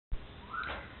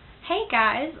Hey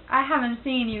guys, I haven't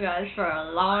seen you guys for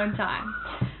a long time,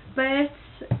 but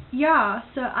yeah,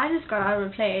 so I just got out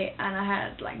of a play and I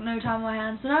had like no time on my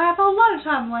hands, and I have a lot of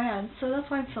time on my hands, so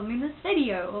that's why I'm filming this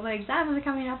video. All the exams are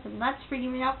coming up and that's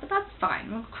freaking me out, but that's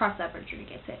fine, we'll cross that bridge when we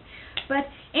get to it. But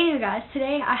anyway guys,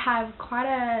 today I have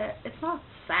quite a, it's not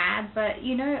sad, but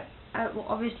you know, well,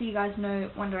 obviously you guys know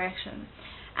One Direction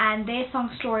and their song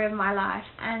Story of My Life,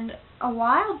 and a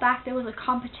while back there was a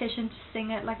competition to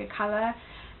sing it like a cover,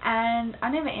 and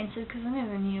I never entered because I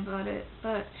never knew about it,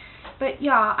 but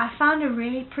yeah, I found a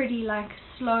really pretty like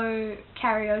slow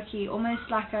karaoke, almost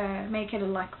like make it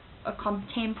like a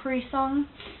contemporary song,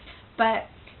 but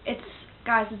it's,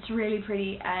 guys, it's really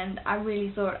pretty, and I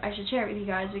really thought I should share it with you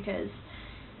guys because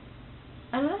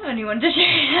I don't have anyone to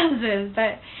share it with,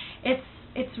 but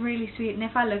it's really sweet. And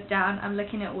if I look down, I'm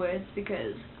looking at words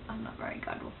because I'm not very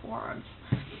good with words,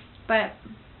 but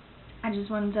I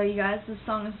just want to tell you guys this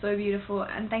song is so beautiful,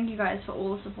 and thank you guys for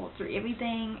all the support through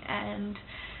everything, and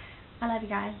I love you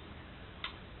guys.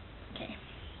 Okay.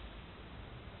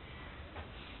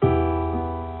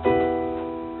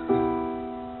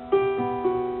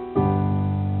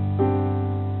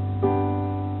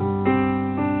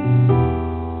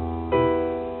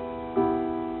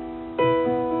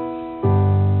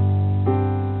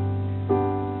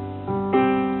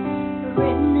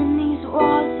 Written in these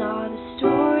walls are the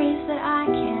stories that I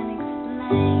can't explain.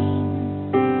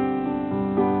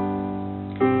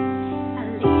 I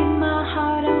leave my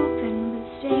heart open, but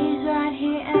stays right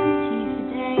here empty for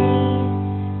days.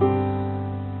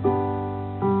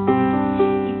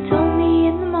 He told me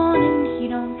in the morning he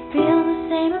don't feel the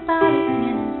same about it in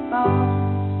his bones.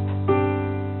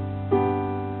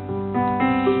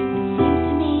 It seems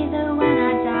to me that when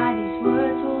I die, these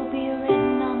words will be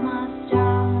written on my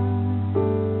stone.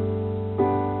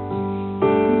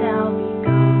 And I'll be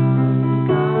gone,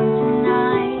 gone.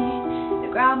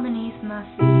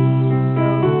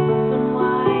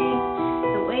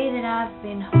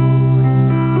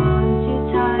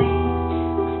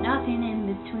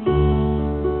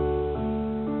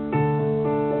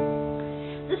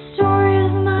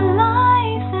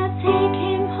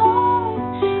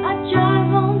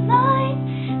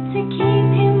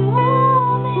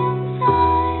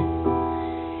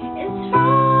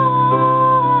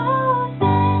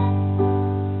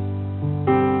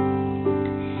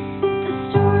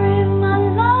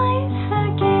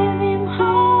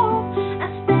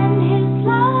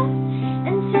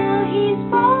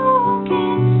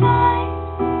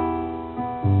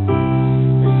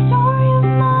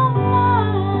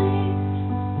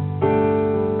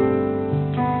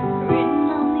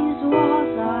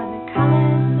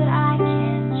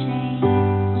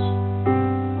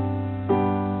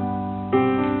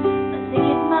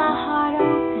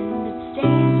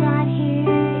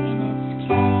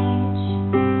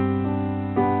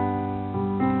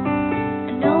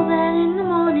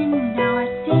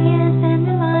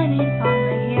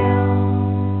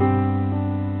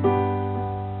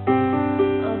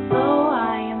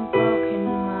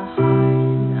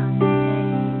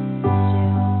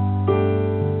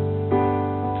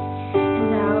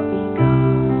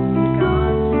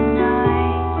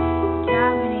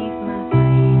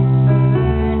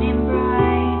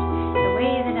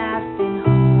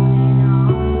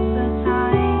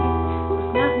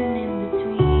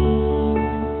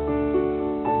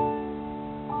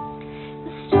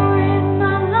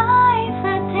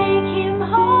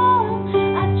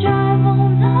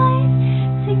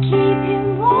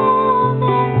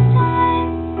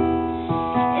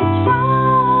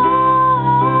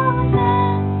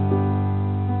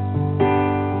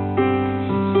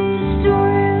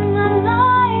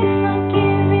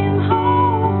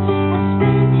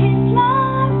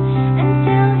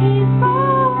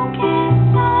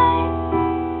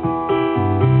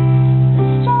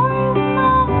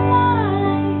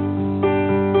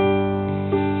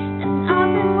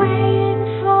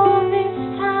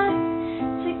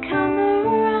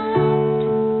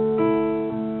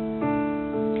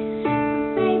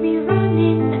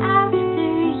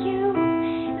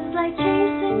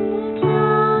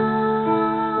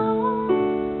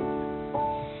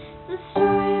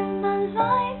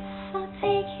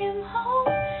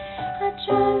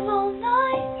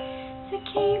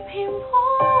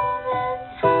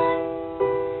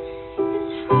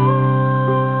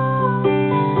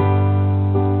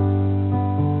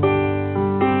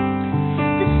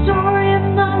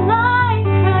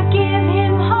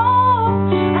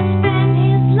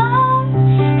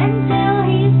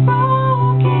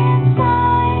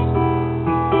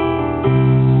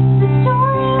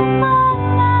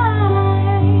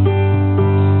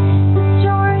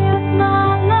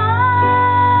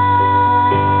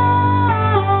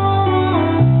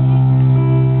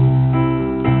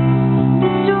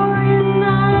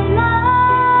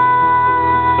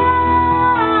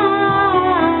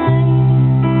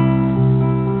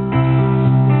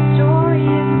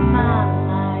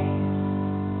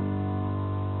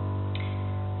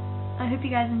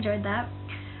 you guys enjoyed that.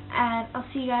 And I'll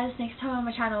see you guys next time on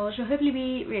my channel, which will hopefully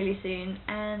be really soon.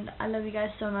 And I love you guys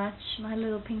so much, my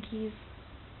little pinkies.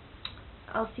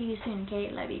 I'll see you soon, okay?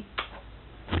 Love you.